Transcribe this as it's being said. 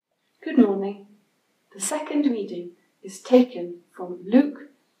Good morning. The second reading is taken from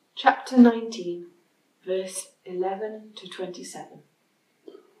Luke chapter 19, verse 11 to 27.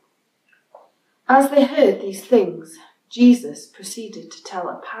 As they heard these things, Jesus proceeded to tell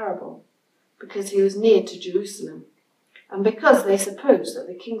a parable, because he was near to Jerusalem, and because they supposed that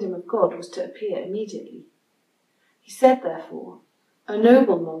the kingdom of God was to appear immediately. He said, therefore, a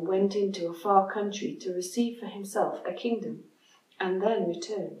nobleman went into a far country to receive for himself a kingdom, and then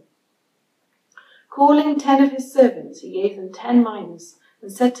return. Calling 10 of his servants, he gave them 10 minas,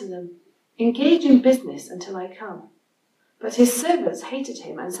 and said to them, "Engage in business until I come." But his servants hated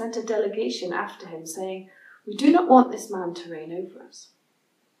him and sent a delegation after him, saying, "We do not want this man to reign over us."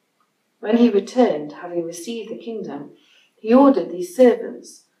 When he returned, having received the kingdom, he ordered these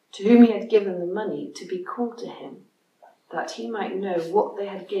servants, to whom he had given the money, to be called to him, that he might know what they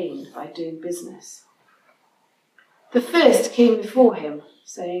had gained by doing business. The first came before him,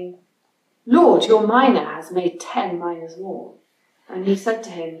 saying, "Lord, your mina has made 10 minas more." And he said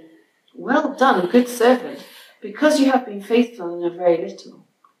to him, "Well done, good servant. Because you have been faithful in a very little,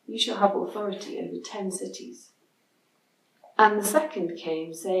 you shall have authority over 10 cities. And the second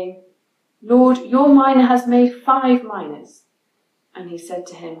came, saying, "Lord, your mina has made 5 minas." And he said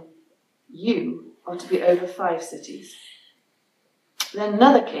to him, "You are to be over 5 cities. Then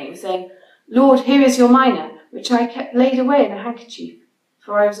another came, saying, "Lord, here is your mina, which I kept laid away in a handkerchief,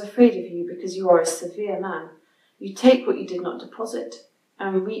 for I was afraid of you, because you are a severe man. You take what you did not deposit,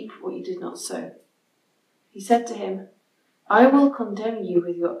 and reap what you did not sow." He said to him, "I will condemn you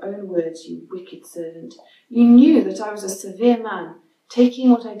with your own words, you wicked servant. You knew that I was a severe man,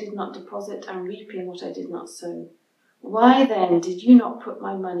 taking what I did not deposit and reaping what I did not sow. Why then did you not put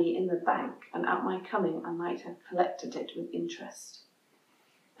my money in the bank, and at my coming I might have collected it with interest?"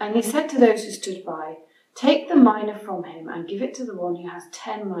 And he said to those who stood by, "Take the mina from him and give it to the one who has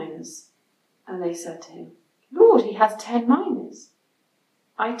 10 minas. And they said to him, "Lord, he has 10 minas."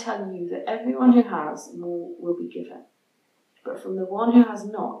 I tell you that everyone who has, more will be given. But from the one who has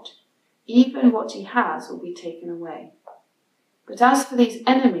not, even what he has will be taken away. But as for these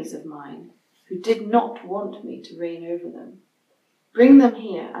enemies of mine, who did not want me to reign over them, bring them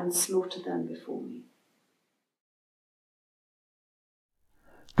here and slaughter them before me."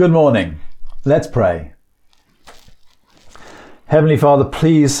 Good morning. Let's pray. Heavenly Father,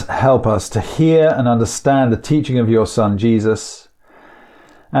 please help us to hear and understand the teaching of your Son, Jesus,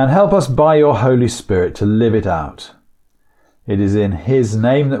 and help us by your Holy Spirit to live it out. It is in his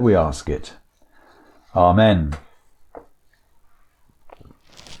name that we ask it. Amen.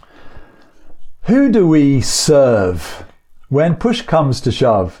 Who do we serve when push comes to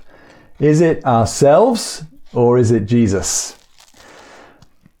shove? Is it ourselves or is it Jesus?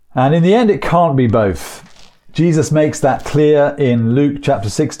 And in the end, it can't be both. Jesus makes that clear in Luke chapter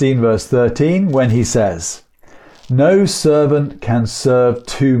 16, verse 13, when he says, "No servant can serve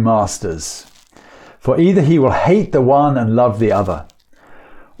 2 masters, for either he will hate the one and love the other,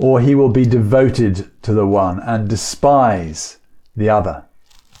 or he will be devoted to the one and despise the other."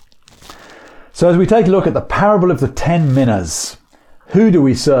 So as we take a look at the parable of the 10 minas, who do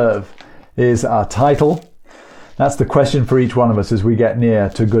we serve is our title. That's the question for each one of us as we get near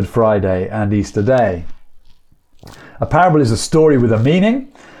to Good Friday and Easter Day. A parable is a story with a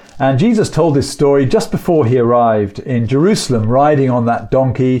meaning, and Jesus told this story just before he arrived in Jerusalem, riding on that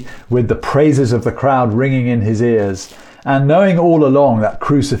donkey with the praises of the crowd ringing in his ears, and knowing all along that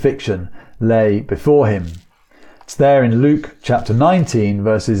crucifixion lay before him. It's there in Luke chapter 19,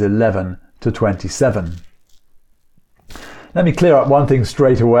 verses 11 to 27. Let me clear up one thing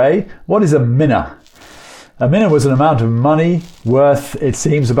straight away. What is a mina? A mina was an amount of money worth, it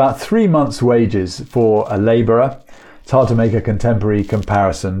seems, about 3 months' wages for a labourer. It's hard to make a contemporary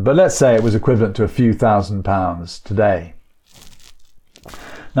comparison, but let's say it was equivalent to a few £1,000s today.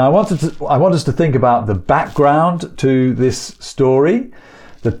 Now, I want us to think about the background to this story,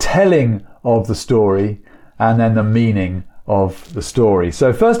 the telling of the story, and then the meaning of the story.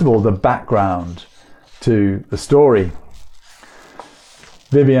 So first of all, the background to the story.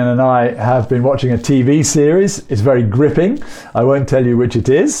 Vivian and I have been watching a TV series. It's very gripping. I won't tell you which it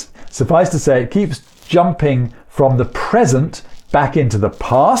is. Suffice to say, it keeps jumping from the present back into the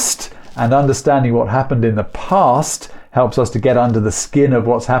past, and understanding what happened in the past helps us to get under the skin of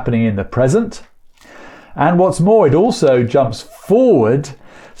what's happening in the present. And what's more, it also jumps forward,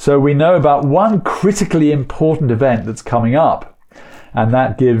 so we know about one critically important event that's coming up. And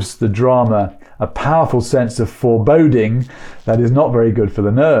that gives the drama a powerful sense of foreboding that is not very good for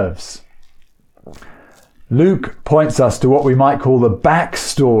the nerves. Luke points us to what we might call the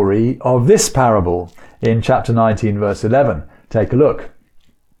backstory of this parable in chapter 19, verse 11. Take a look.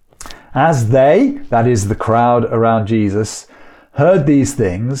 As they, that is the crowd around Jesus, heard these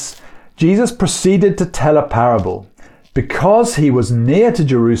things, Jesus proceeded to tell a parable, because he was near to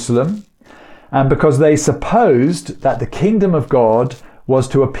Jerusalem, and because they supposed that the kingdom of God was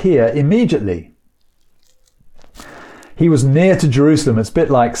to appear immediately. He was near to Jerusalem. It's a bit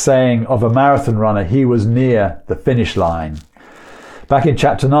like saying of a marathon runner, he was near the finish line. Back in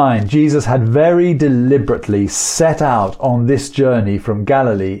chapter 9, Jesus had very deliberately set out on this journey from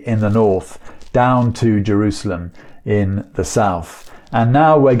Galilee in the north down to Jerusalem in the south. And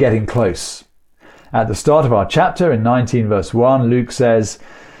now we're getting close. At the start of our chapter in 19 verse 1, Luke says,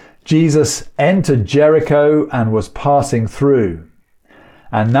 Jesus entered Jericho and was passing through.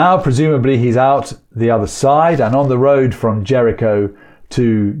 And now presumably he's out the other side and on the road from Jericho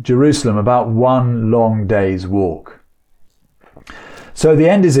to Jerusalem, about one long day's walk. So the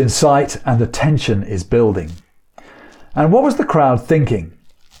end is in sight and the tension is building. And what was the crowd thinking?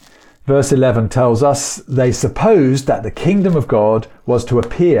 Verse 11 tells us they supposed that the kingdom of God was to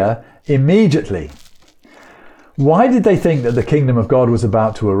appear immediately. Why did they think that the kingdom of God was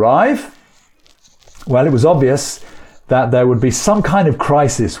about to arrive? Well, it was obvious that there would be some kind of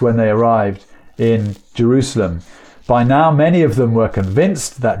crisis when they arrived in Jerusalem. By now, many of them were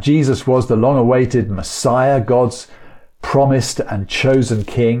convinced that Jesus was the long-awaited Messiah, God's promised and chosen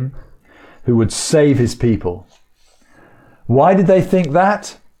king who would save his people. Why did they think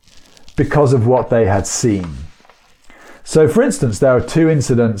that? Because of what they had seen. So, for instance, there are two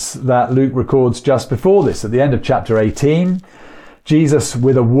incidents that Luke records just before this. At the end of chapter 18, Jesus,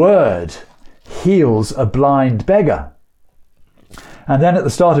 with a word, heals a blind beggar. And then at the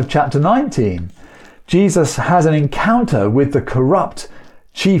start of chapter 19, Jesus has an encounter with the corrupt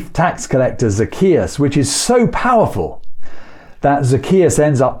chief tax collector Zacchaeus, which is so powerful that Zacchaeus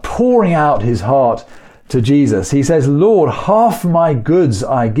ends up pouring out his heart to Jesus. He says, Lord, half my goods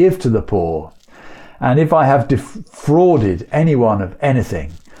I give to the poor, and if I have defrauded anyone of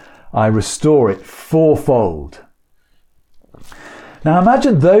anything, I restore it fourfold. Now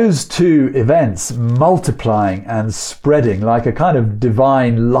imagine those two events multiplying and spreading like a kind of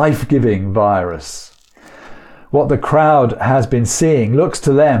divine life-giving virus. What the crowd has been seeing looks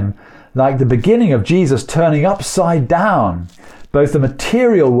to them like the beginning of Jesus turning upside down both the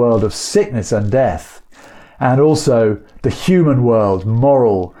material world of sickness and death and also the human world,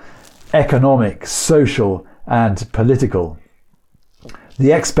 moral, economic, social and political.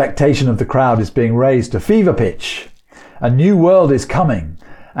 The expectation of the crowd is being raised to fever pitch. A new world is coming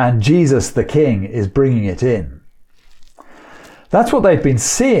and Jesus the King is bringing it in. That's what they've been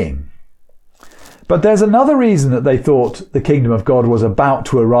seeing. But there's another reason that they thought the kingdom of God was about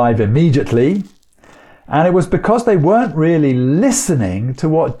to arrive immediately, and it was because they weren't really listening to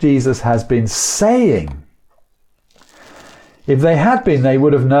what Jesus has been saying. If they had been, they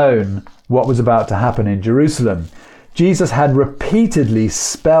would have known what was about to happen in Jerusalem. Jesus had repeatedly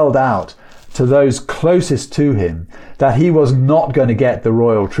spelled out to those closest to him that he was not going to get the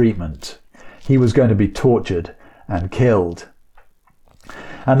royal treatment. He was going to be tortured and killed.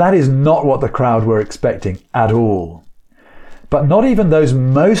 And that is not what the crowd were expecting at all. But not even those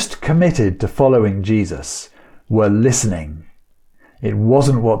most committed to following Jesus were listening. It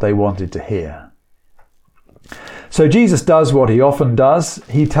wasn't what they wanted to hear. So Jesus does what he often does.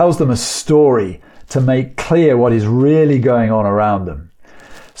 He tells them a story to make clear what is really going on around them,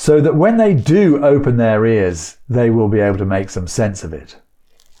 so that when they do open their ears, they will be able to make some sense of it.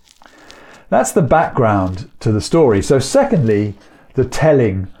 That's the background to the story. So secondly, the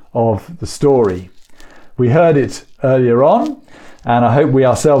telling of the story. We heard it earlier on, and I hope we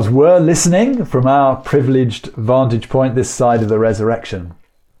ourselves were listening from our privileged vantage point this side of the resurrection.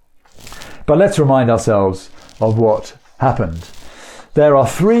 But let's remind ourselves of what happened. There are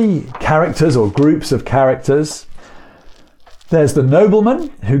three characters or groups of characters. There's the nobleman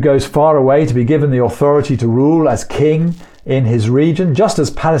who goes far away to be given the authority to rule as king in his region, just as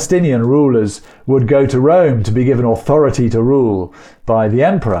Palestinian rulers would go to Rome to be given authority to rule by the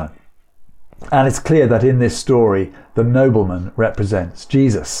emperor. And it's clear that in this story, the nobleman represents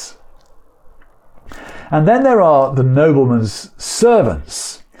Jesus. And then there are the nobleman's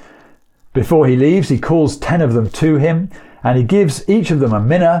servants. Before he leaves, he calls 10 of them to him, and he gives each of them a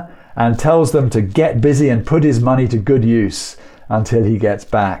mina and tells them to get busy and put his money to good use until he gets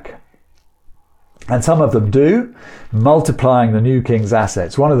back. And some of them do, multiplying the new king's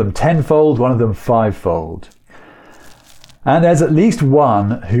assets. One of them tenfold, one of them fivefold. And there's at least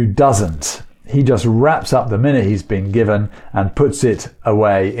one who doesn't. He just wraps up the mina he's been given and puts it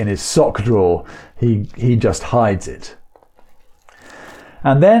away in his sock drawer. He just hides it.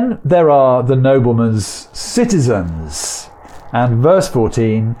 And then there are the nobleman's citizens. And verse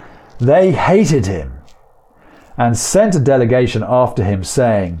 14, They hated him and sent a delegation after him,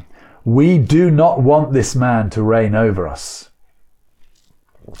 saying, "We do not want this man to reign over us."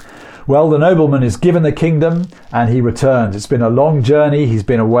 Well, the nobleman is given the kingdom and he returns. It's been a long journey. He's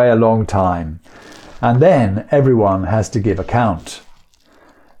been away a long time. And then everyone has to give account.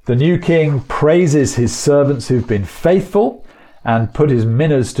 The new king praises his servants who've been faithful and put his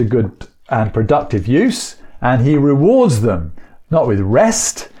minas to good and productive use, and he rewards them, not with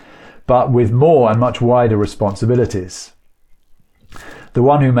rest, but with more and much wider responsibilities. The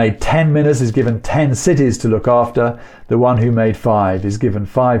one who made 10 minas is given 10 cities to look after. The one who made 5 is given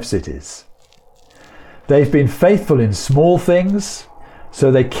 5 cities. They've been faithful in small things, so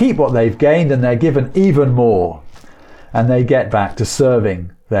they keep what they've gained and they're given even more. And they get back to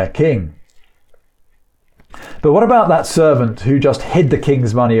serving their king. But what about that servant who just hid the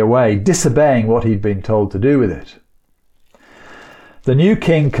king's money away, disobeying what he'd been told to do with it? The new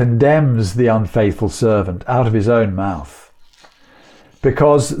king condemns the unfaithful servant out of his own mouth.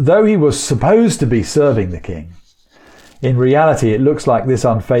 Because though he was supposed to be serving the king, in reality it looks like this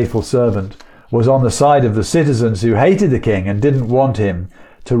unfaithful servant was on the side of the citizens who hated the king and didn't want him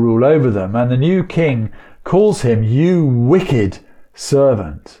to rule over them. And the new king calls him, "You wicked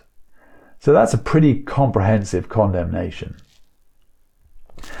servant." So that's a pretty comprehensive condemnation.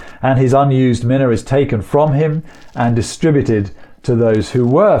 And his unused mina is taken from him and distributed to those who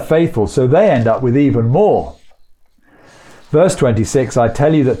were faithful, so they end up with even more. Verse 26, "I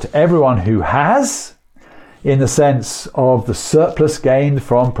tell you that to everyone who has," in the sense of the surplus gained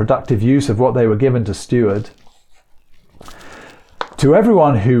from productive use of what they were given to steward, "to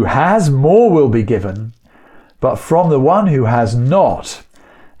everyone who has, more will be given, but from the one who has not,"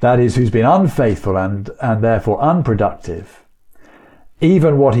 that is, who's been unfaithful and therefore unproductive,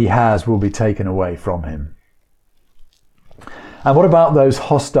 "even what he has will be taken away from him." And what about those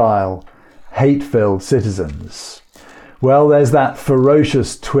hostile, hate-filled citizens? Well, there's that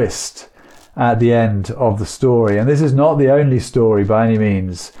ferocious twist at the end of the story. And this is not the only story by any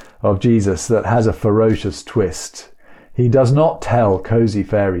means of Jesus that has a ferocious twist. He does not tell cozy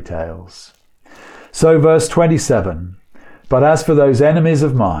fairy tales. So verse 27, "But as for those enemies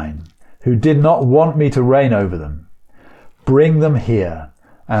of mine who did not want me to reign over them, bring them here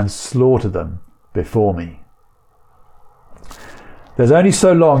and slaughter them before me." There's only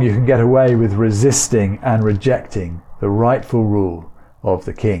so long you can get away with resisting and rejecting the rightful rule of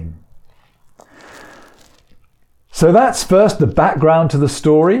the king. So that's first the background to the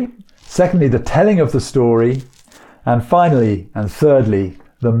story, secondly the telling of the story, and finally and thirdly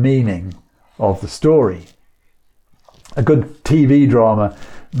the meaning of the story. A good TV drama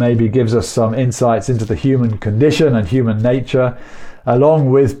maybe gives us some insights into the human condition and human nature, along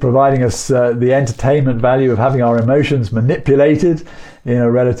with providing us the entertainment value of having our emotions manipulated in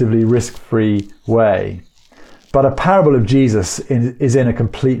a relatively risk-free way. But a parable of Jesus is in a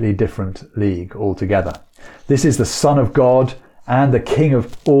completely different league altogether. This is the Son of God and the King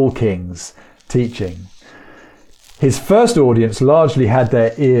of all kings teaching. His first audience largely had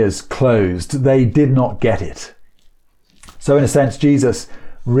their ears closed. They did not get it. So in a sense, Jesus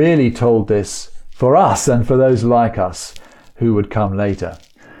really told this for us and for those like us who would come later.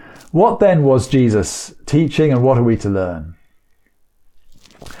 What then was Jesus teaching, and what are we to learn?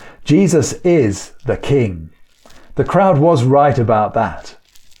 Jesus is the King. The crowd was right about that.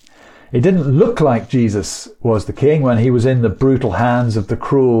 It didn't look like Jesus was the king when he was in the brutal hands of the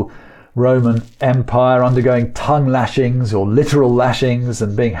cruel Roman Empire, undergoing tongue lashings or literal lashings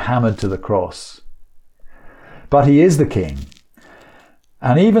and being hammered to the cross. But he is the king.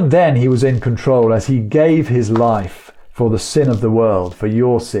 And even then he was in control as he gave his life for the sin of the world, for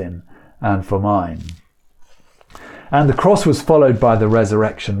your sin and for mine. And the cross was followed by the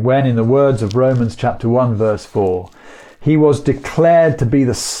resurrection, when, in the words of Romans chapter 1 verse 4, he was declared to be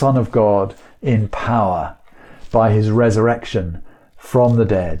the Son of God in power by his resurrection from the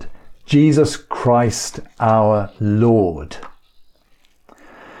dead. Jesus Christ our Lord.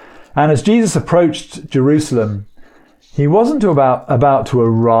 And as Jesus approached Jerusalem, he wasn't about to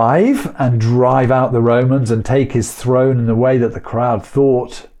arrive and drive out the Romans and take his throne in the way that the crowd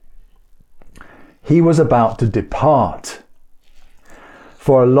thought. He was about to depart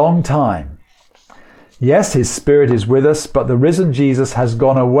for a long time. Yes, his Spirit is with us, but the risen Jesus has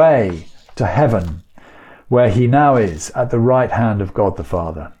gone away to heaven, where he now is at the right hand of God the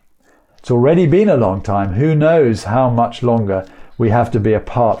Father. It's already been a long time. Who knows how much longer we have to be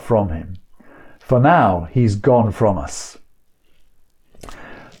apart from him. For now, he's gone from us.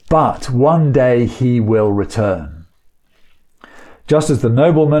 But one day he will return. Just as the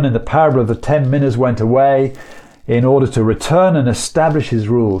nobleman in the parable of the 10 minas went away, in order to return and establish his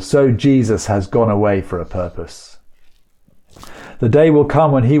rule. So Jesus has gone away for a purpose. The day will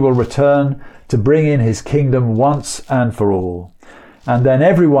come when he will return to bring in his kingdom once and for all. And then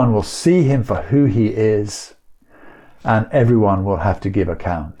everyone will see him for who he is, and everyone will have to give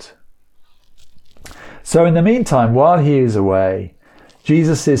account. So in the meantime, while he is away,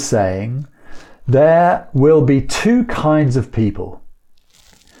 Jesus is saying there will be two kinds of people.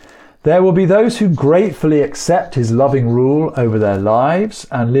 There will be those who gratefully accept his loving rule over their lives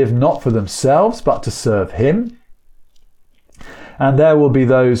and live not for themselves but to serve him. And there will be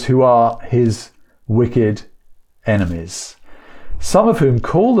those who are his wicked enemies, some of whom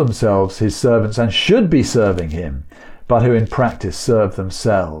call themselves his servants and should be serving him, but who in practice serve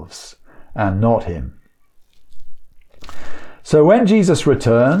themselves and not him. So when Jesus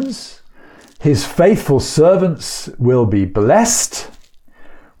returns, his faithful servants will be blessed.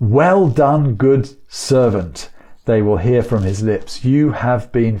 Well done, good servant, they will hear from his lips. You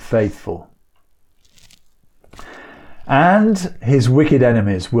have been faithful. And his wicked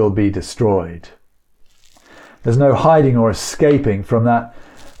enemies will be destroyed. There's no hiding or escaping from that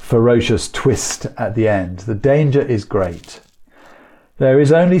ferocious twist at the end. The danger is great. There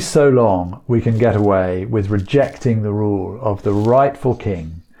is only so long we can get away with rejecting the rule of the rightful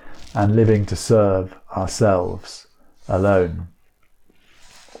king and living to serve ourselves alone.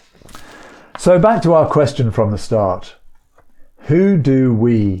 So back to our question from the start. Who do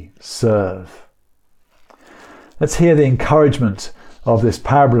we serve? Let's hear the encouragement of this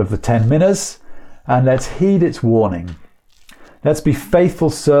parable of the 10 minas, and let's heed its warning. Let's be faithful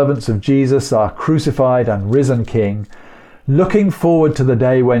servants of Jesus, our crucified and risen King, looking forward to the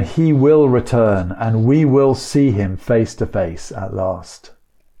day when he will return and we will see him face to face at last.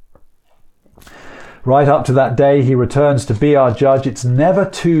 Right up to that day he returns to be our judge, it's never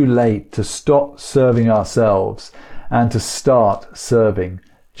too late to stop serving ourselves and to start serving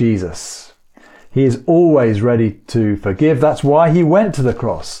Jesus. He is always ready to forgive. That's why he went to the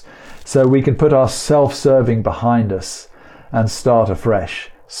cross, so we can put our self-serving behind us and start afresh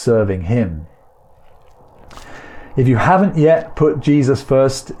serving him. If you haven't yet put Jesus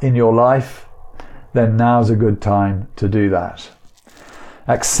first in your life, then now's a good time to do that.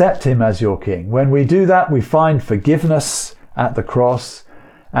 Accept him as your King. When we do that, we find forgiveness at the cross,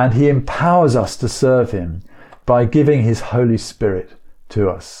 and he empowers us to serve him by giving his Holy Spirit to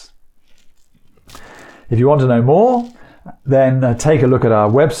us. If you want to know more, then take a look at our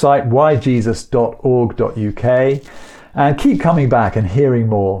website, whyjesus.org.uk, and keep coming back and hearing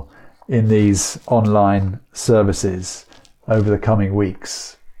more in these online services over the coming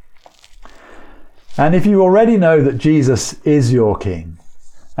weeks. And if you already know that Jesus is your King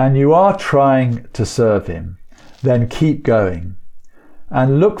and you are trying to serve him, then keep going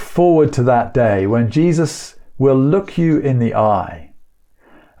and look forward to that day when Jesus will look you in the eye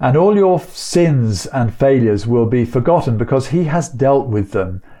and all your sins and failures will be forgotten because he has dealt with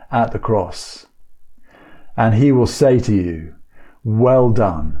them at the cross. And he will say to you, "Well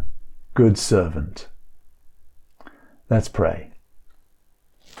done, good servant." Let's pray.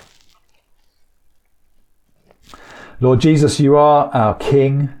 Lord Jesus, you are our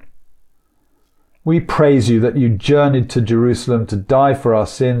King. We praise you that you journeyed to Jerusalem to die for our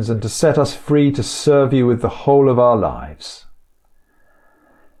sins and to set us free to serve you with the whole of our lives.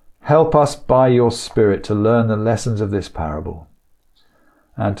 Help us by your Spirit to learn the lessons of this parable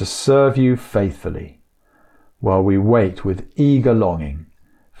and to serve you faithfully while we wait with eager longing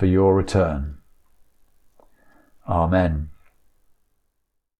for your return. Amen.